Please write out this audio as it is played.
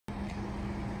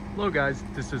Hello guys,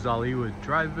 this is Ali with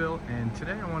Driveville, and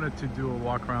today I wanted to do a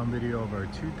walk around video of our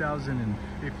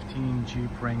 2015 Jeep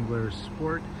Wrangler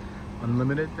Sport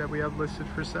Unlimited that we have listed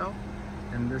for sale.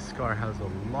 And this car has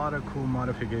a lot of cool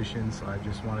modifications, so I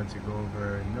just wanted to go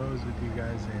over those with you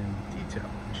guys in detail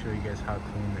and show you guys how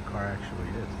clean the car actually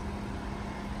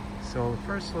is. So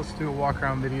first, let's do a walk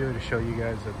around video to show you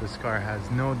guys that this car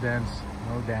has no dents,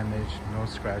 no damage, no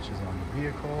scratches on the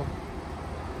vehicle.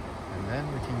 And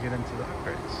then we can get into the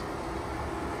upgrades.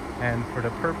 And for the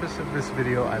purpose of this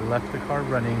video, I left the car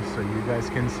running so you guys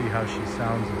can see how she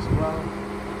sounds as well.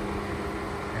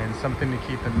 And something to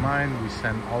keep in mind, we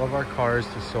send all of our cars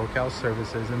to SoCal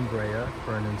Services in Brea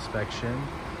for an inspection.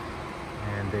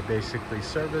 And they basically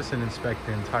service and inspect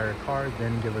the entire car,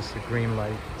 then give us the green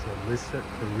light to list it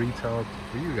for retail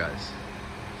for you guys.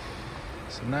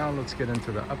 So now let's get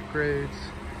into the upgrades.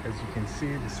 As you can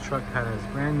see, this truck has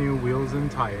brand new wheels and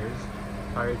tires.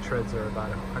 Tire treads are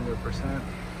about 100%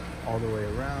 all the way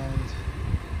around.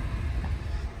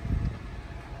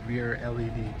 Rear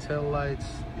LED tail lights,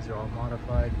 these are all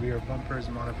modified. Rear bumper is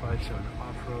modified to an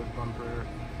off-road bumper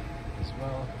as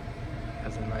well.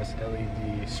 Has a nice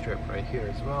LED strip right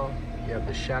here as well. You have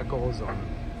the shackles on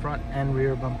front and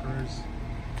rear bumpers.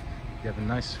 You have a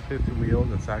nice fifth wheel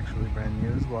that's actually brand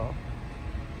new as well.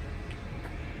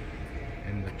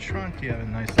 In the trunk, you have a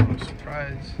nice little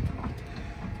surprise.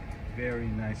 Very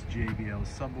nice JBL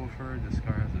subwoofer. This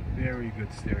car has a very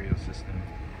good stereo system.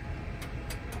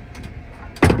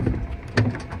 It's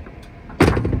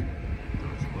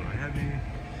a little heavy.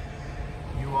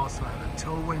 You also have a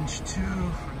tow winch too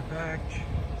for the back,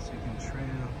 so you can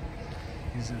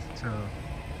use it to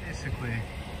basically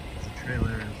as a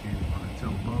trailer if you want to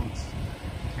tow boats,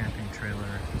 camping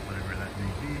trailer, whatever that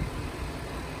may be.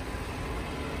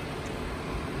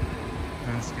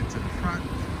 Let's get to the front.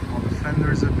 All the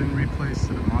fenders have been replaced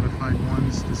to the modified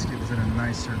ones. This gives it a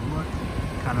nicer look,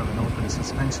 kind of an open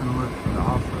suspension look for the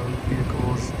off-road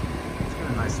vehicles. It's got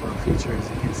a nice little feature. As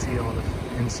you can see, all the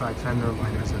inside fender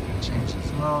liners have been changed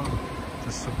as well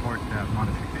to support that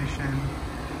modification.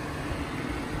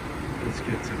 Let's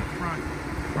get to the front.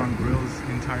 Front grille's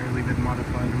entirely been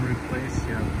modified and replaced.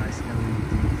 You have nice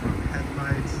LED front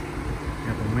headlights. You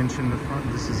have a winch in the front.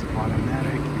 This is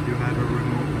automatic. You do have a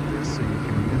remote with this, so you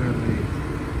can literally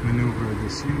maneuver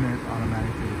this unit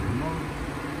automatically with remote.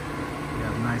 You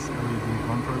have nice LED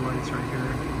bumper lights right here.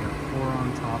 You have 4 on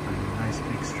top and a nice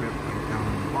big strip right down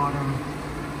on the bottom.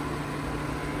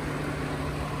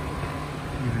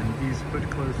 Even these hood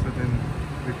clips have been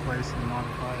replaced and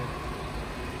modified.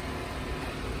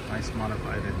 Nice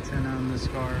modified antenna on this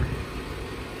car.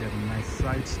 You have a nice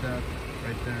side step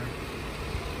right there.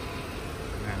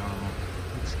 Now,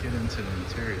 let's get into the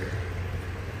interior.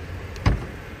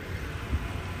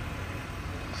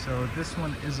 So this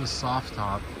one is a soft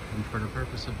top, and for the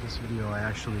purpose of this video, I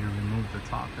actually removed the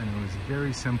top, and it was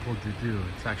very simple to do.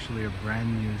 It's actually a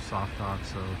brand new soft top,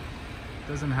 so it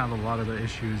doesn't have a lot of the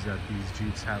issues that these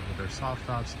Jeeps have with their soft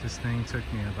tops. This thing took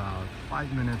me about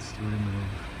 5 minutes to remove,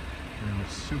 and it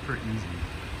was super easy.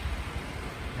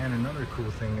 And another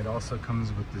cool thing, it also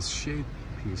comes with this shade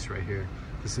piece right here.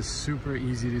 This is super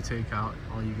easy to take out.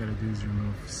 All you gotta do is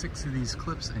remove 6 of these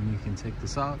clips and you can take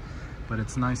this out. But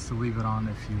it's nice to leave it on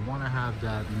if you wanna have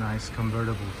that nice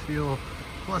convertible feel,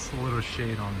 plus a little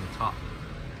shade on the top.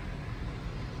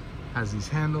 Has these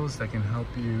handles that can help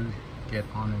you get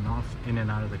on and off, in and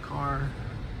out of the car.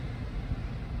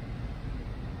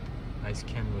 Nice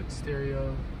Kenwood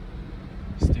stereo.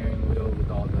 Steering wheel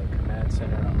with all the command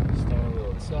center on the steering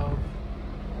wheel itself.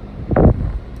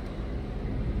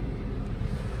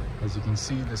 As you can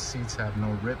see, the seats have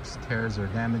no rips, tears, or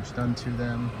damage done to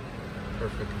them.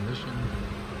 Perfect condition.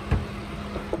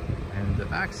 And the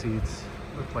back seats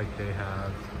look like they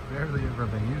have barely ever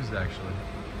been used actually.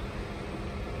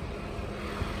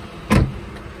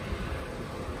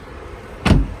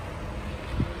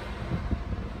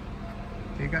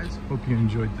 Okay guys, hope you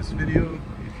enjoyed this video.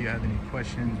 If you have any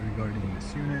questions regarding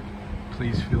this unit,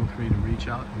 please feel free to reach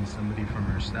out and somebody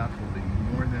from our staff will be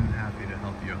more than happy to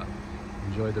help you out.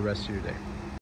 Enjoy the rest of your day.